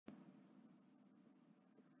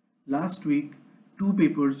Last week, two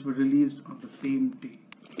papers were released on the same day,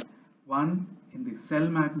 one in the Cell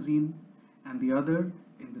magazine and the other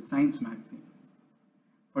in the Science magazine.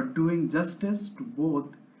 For doing justice to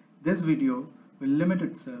both, this video will limit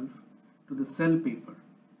itself to the Cell paper,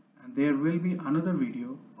 and there will be another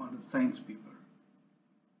video on the Science paper.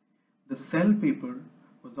 The Cell paper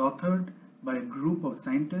was authored by a group of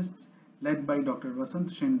scientists led by Dr.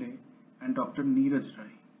 Vasant Shinde and Dr. Neeraj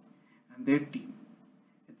Rai and their team.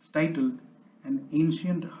 It's titled "An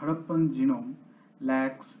Ancient Harappan Genome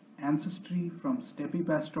Lacks Ancestry from Steppe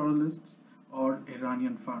Pastoralists or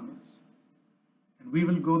Iranian Farmers." And we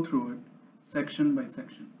will go through it section by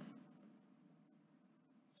section.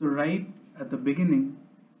 So right at the beginning,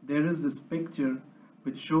 there is this picture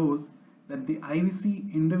which shows that the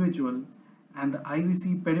IVC individual and the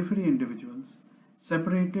IVC periphery individuals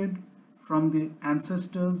separated from the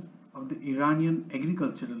ancestors of the Iranian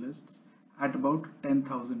agriculturalists at about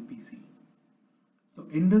 10,000 BC. So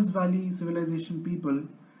Indus Valley civilization people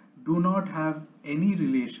do not have any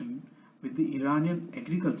relation with the Iranian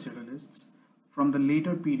agriculturalists from the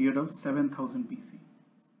later period of 7000 BC.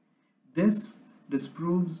 This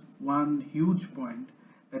disproves one huge point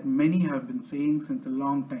that many have been saying since a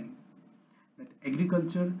long time, that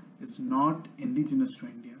agriculture is not indigenous to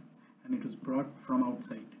India and it was brought from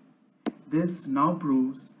outside. This now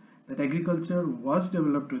proves that agriculture was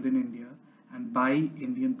developed within India and by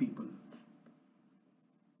Indian people.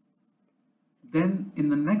 Then in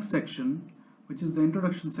the next section, which is the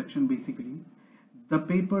introduction section basically, the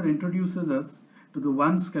paper introduces us to the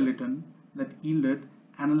one skeleton that yielded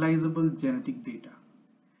analyzable genetic data.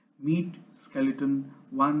 Meet skeleton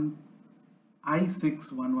 1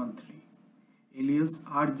 I6113, alias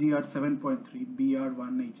RGR 7.3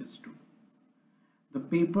 BR1HS2. The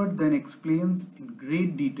paper then explains in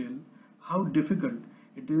great detail how difficult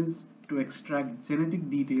it is to extract genetic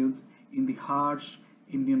details in the harsh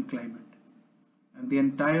Indian climate, and the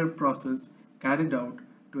entire process carried out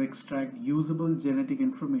to extract usable genetic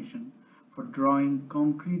information for drawing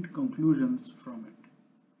concrete conclusions from it,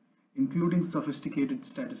 including sophisticated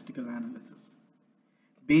statistical analysis.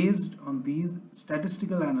 Based on these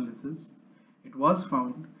statistical analysis, it was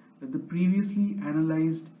found that the previously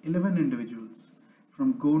analyzed 11 individuals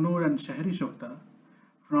from Gonur and Shahri Shokta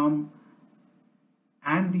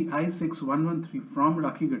and the I6113 from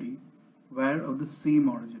Rakhigarhi were of the same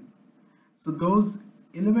origin. So those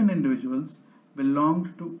 11 individuals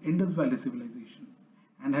belonged to Indus Valley civilization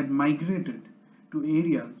and had migrated to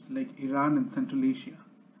areas like Iran and Central Asia,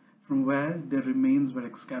 from where their remains were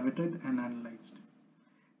excavated and analyzed.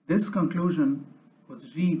 This conclusion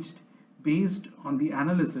was reached based on the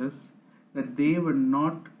analysis that they were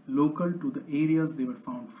not local to the areas they were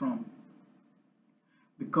found from,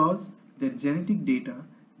 because their genetic data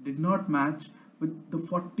did not match with the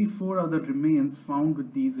 44 other remains found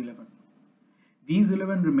with these 11. These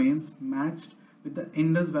 11 remains matched with the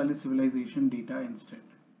Indus Valley civilization data instead,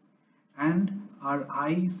 and our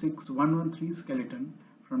I6113 skeleton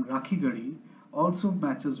from Rakhigarhi also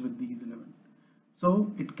matches with these 11.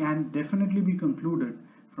 So it can definitely be concluded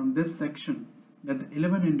from this section that the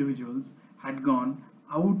 11 individuals had gone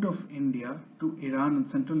out of India to Iran and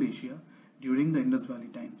Central Asia during the Indus Valley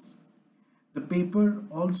times. The paper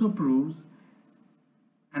also proves,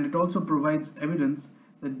 and it also provides evidence,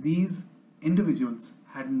 that these individuals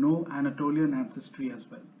had no Anatolian ancestry as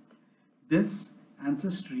well. This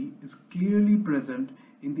ancestry is clearly present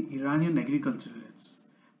in the Iranian agriculturalists,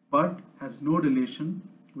 but has no relation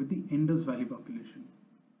with the Indus Valley population.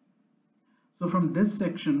 So from this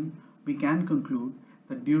section, we can conclude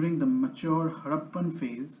that during the mature Harappan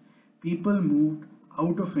phase, people moved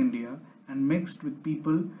out of India and mixed with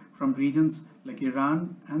people from regions like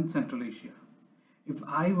Iran and Central Asia. If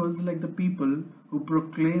I was like the people who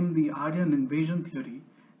proclaim the Aryan invasion theory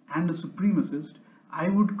and a supremacist, I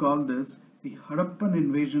would call this the Harappan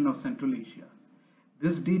invasion of Central Asia.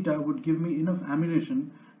 This data would give me enough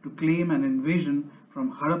ammunition to claim an invasion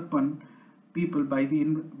from Harappan people by the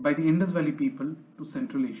Indus Valley people to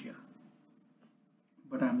Central Asia.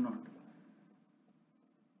 But I am not.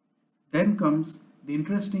 Then comes the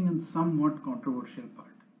interesting and somewhat controversial part.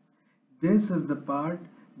 This is the part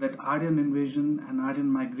that Aryan invasion and Aryan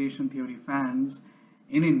migration theory fans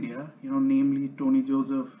in India, namely Tony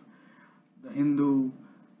Joseph, The Hindu,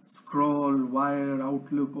 Scroll, Wire,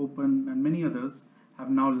 Outlook, Open, and many others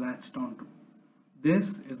have now latched onto.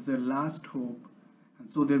 This is their last hope,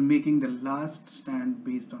 and so they're making their last stand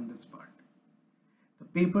based on this part. The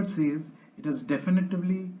paper says it has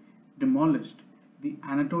definitively demolished the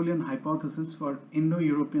Anatolian hypothesis for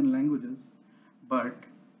Indo-European languages, but,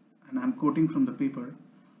 and I'm quoting from the paper,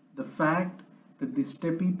 the fact that the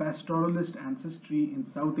steppe pastoralist ancestry in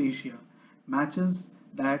South Asia matches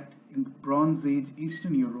that in Bronze Age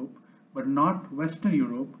Eastern Europe, but not Western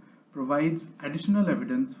Europe, provides additional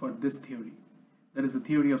evidence for this theory. That is the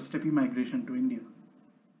theory of steppe migration to India,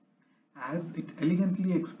 as it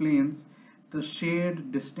elegantly explains the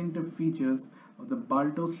shared distinctive features of the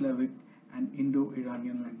Balto-Slavic and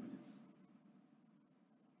Indo-Iranian languages.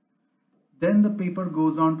 Then the paper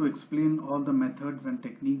goes on to explain all the methods and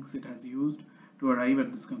techniques it has used to arrive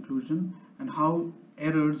at this conclusion and how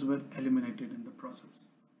errors were eliminated in the process.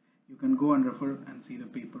 You can go and refer and see the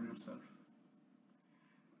paper yourself.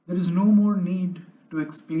 There is no more need to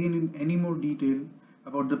explain in any more detail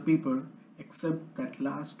about the paper except that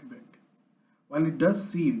last bit. While it does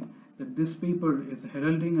seem that this paper is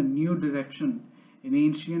heralding a new direction in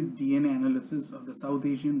ancient DNA analysis of the South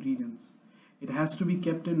Asian regions, it has to be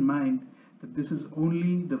kept in mind that this is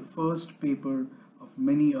only the first paper of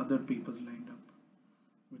many other papers lined up.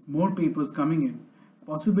 With more papers coming in,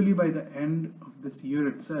 possibly by the end of this year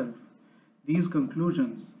itself, these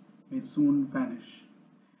conclusions may soon vanish.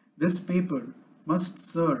 This paper must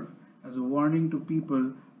serve as a warning to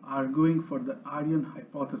people arguing for the Aryan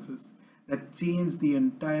hypothesis that changed the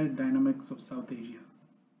entire dynamics of South Asia.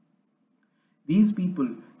 These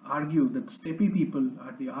people argue that steppe people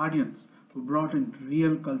are the Aryans who brought in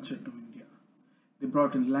real culture to India. They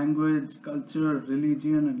brought in language, culture,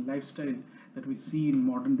 religion, and lifestyle that we see in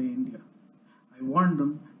modern day India. I warned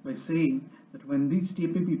them by saying that when these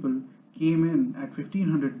steppe people came in at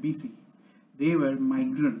 1500 BC, they were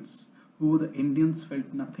migrants who the Indians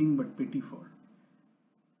felt nothing but pity for.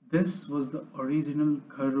 This was the original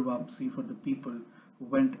Ghar Wapsi for the people who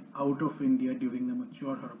went out of India during the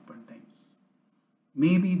mature Harappan times.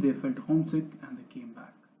 Maybe they felt homesick and they came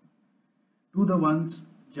back. To the ones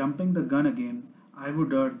jumping the gun again, I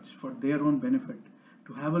would urge for their own benefit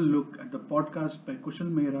to have a look at the podcast by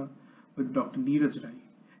Kushal Mehra with Dr. Neeraj Rai,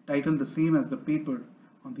 titled the same as the paper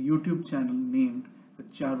on the YouTube channel named the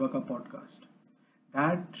Charvaka Podcast.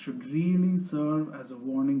 That should really serve as a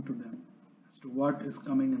warning to them as to what is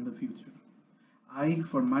coming in the future. I,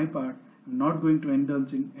 for my part, am not going to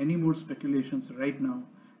indulge in any more speculations right now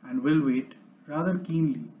and will wait rather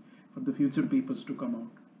keenly for the future papers to come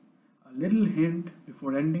out. A little hint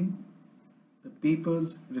before ending: the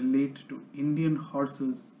papers relate to Indian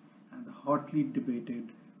horses and the hotly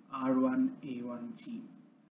debated R1A1 gene.